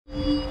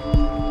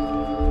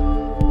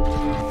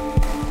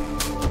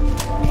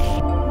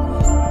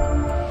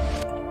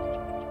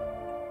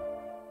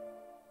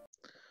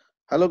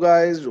Hello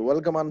guys,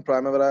 welcome on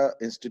Primavera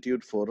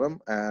Institute Forum,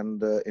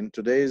 and in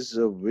today's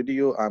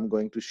video I'm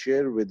going to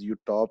share with you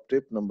top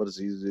tip number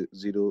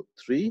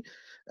 003.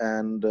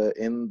 And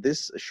in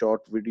this short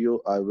video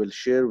I will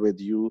share with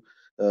you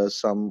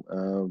some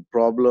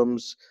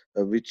problems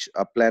which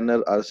a planner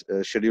or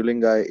scheduling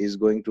guy is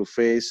going to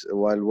face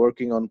while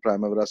working on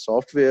Primavera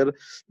software.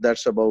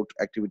 That's about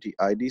activity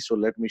ID. So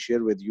let me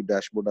share with you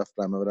dashboard of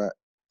Primavera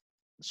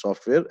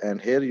software,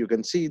 and here you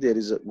can see there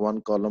is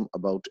one column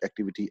about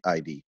activity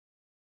ID.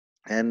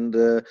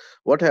 And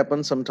what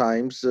happens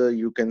sometimes,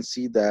 you can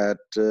see that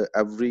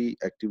every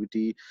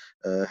activity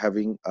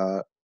having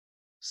a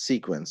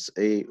sequence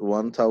a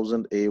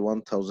 1000, a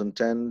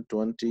 1010,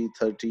 20,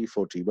 30,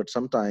 40. But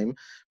sometime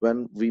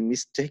when we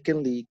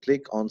mistakenly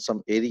click on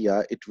some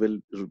area, it will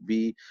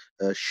be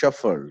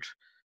shuffled.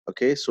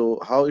 Okay, so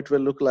how it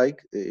will look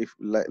like, if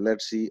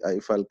let's see,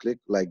 if I'll click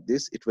like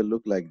this, it will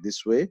look like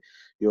this way.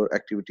 Your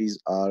activities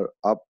are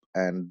up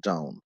and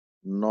down,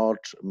 not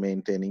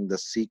maintaining the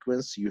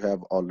sequence you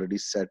have already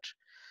set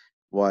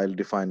while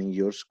defining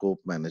your scope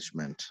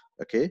management.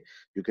 Okay,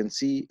 you can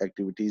see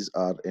activities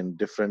are in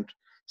different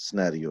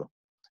scenario,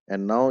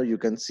 and now you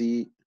can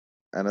see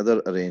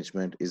another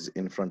arrangement is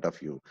in front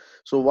of you.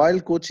 So while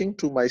coaching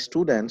to my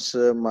students,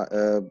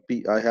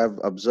 I have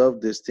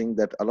observed this thing,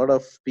 that a lot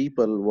of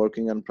people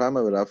working on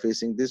Primavera are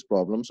facing this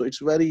problem. So it's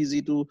very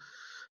easy to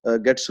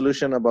get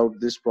solution about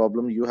this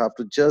problem. You have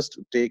to just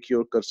take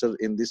your cursor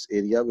in this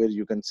area where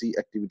you can see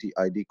activity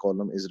ID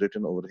column is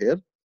written over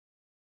here.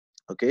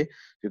 Okay,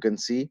 you can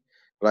see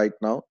right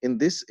now in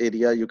this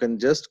area, you can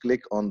just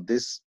click on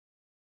this,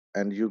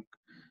 and you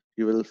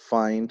will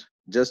find,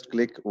 just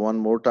click one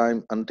more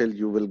time until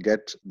you will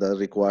get the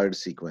required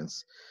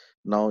sequence.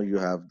 Now you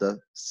have the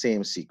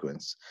same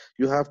sequence.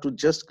 You have to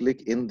just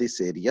click in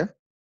this area,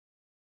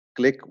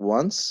 click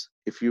once,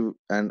 if you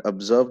and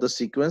observe the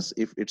sequence.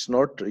 If it's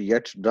not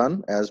yet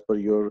done as per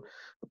your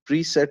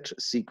preset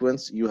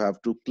sequence, you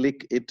have to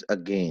click it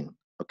again.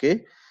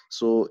 Okay,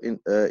 so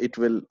it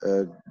will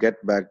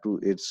get back to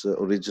its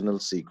original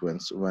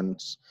sequence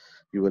once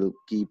you will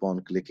keep on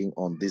clicking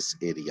on this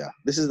area.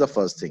 This is the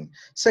first thing.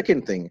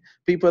 Second thing,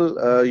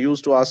 people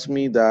used to ask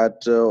me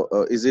that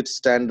is it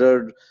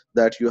standard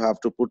that you have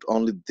to put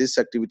only this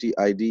activity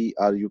ID,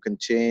 or you can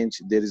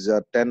change, there is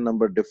a 10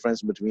 number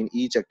difference between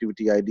each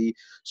activity ID.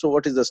 So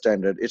what is the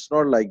standard? It's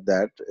not like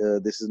that.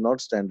 This is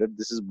not standard.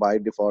 This is by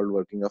default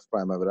working of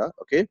Primavera.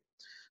 Okay,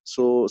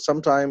 so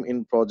sometime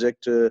in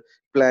project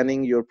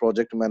planning, your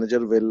project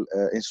manager will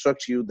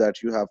instruct you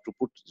that you have to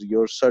put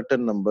your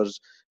certain numbers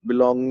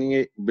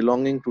belonging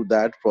to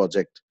that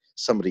project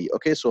summary.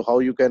 Okay, so how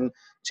you can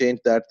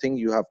change that thing?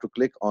 You have to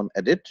click on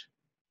edit.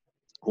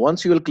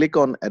 Once you will click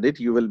on edit,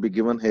 you will be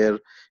given here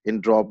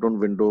in drop down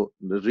window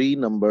the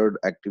renumbered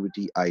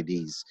activity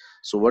IDs.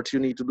 So what you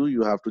need to do,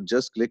 you have to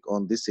just click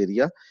on this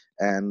area,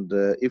 and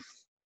if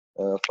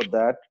for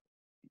that,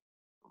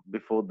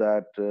 before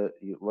that,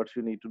 what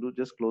you need to do,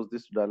 just close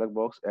this dialog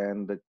box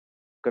and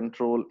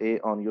control A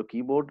on your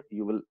keyboard.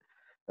 You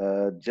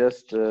will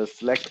just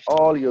select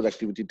all your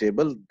activity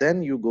table,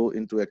 then you go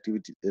into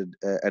activity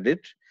edit,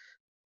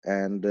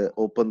 and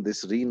open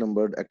this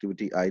renumbered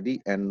activity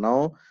ID. And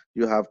now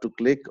you have to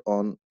click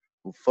on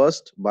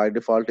first. By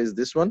default is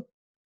this one.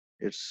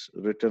 It's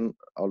written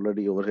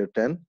already over here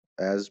 10,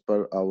 as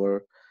per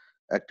our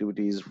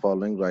activity is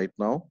following right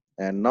now.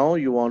 And now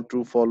you want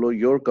to follow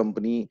your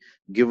company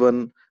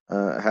given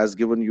has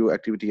given you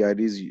activity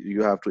IDs.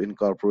 You have to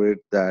incorporate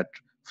that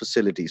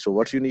facility. So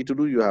what you need to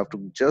do, you have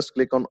to just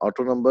click on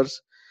auto numbers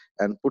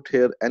and put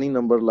here any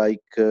number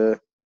like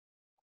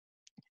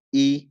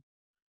E,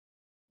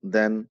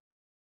 then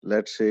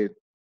let's say,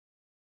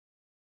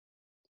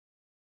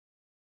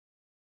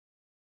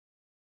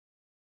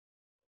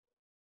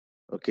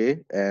 okay,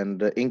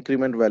 and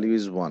increment value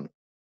is 1.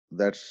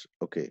 That's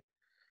okay.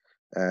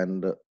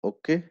 And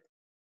okay,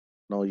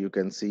 now you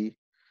can see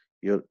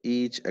your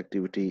each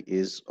activity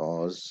is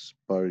as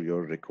per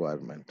your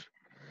requirement.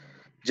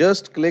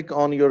 Just click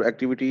on your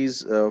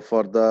activities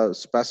for the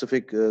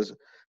specific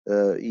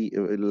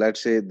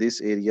let's say this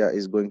area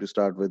is going to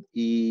start with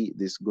E,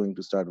 this is going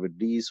to start with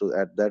D. So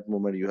at that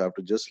moment you have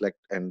to just select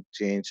and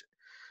change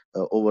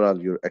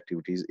overall your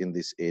activities in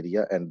this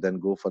area, and then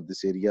go for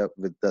this area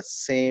with the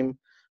same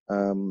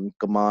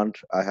command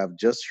I have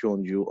just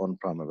shown you on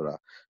Primavera.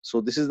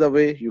 So this is the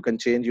way you can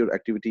change your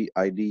activity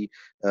ID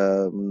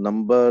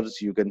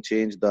numbers. You can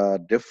change the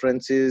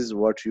differences,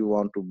 what you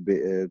want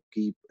to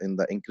keep in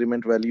the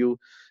increment value,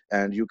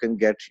 and you can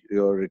get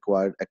your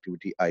required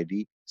activity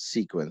ID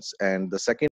sequence. And the second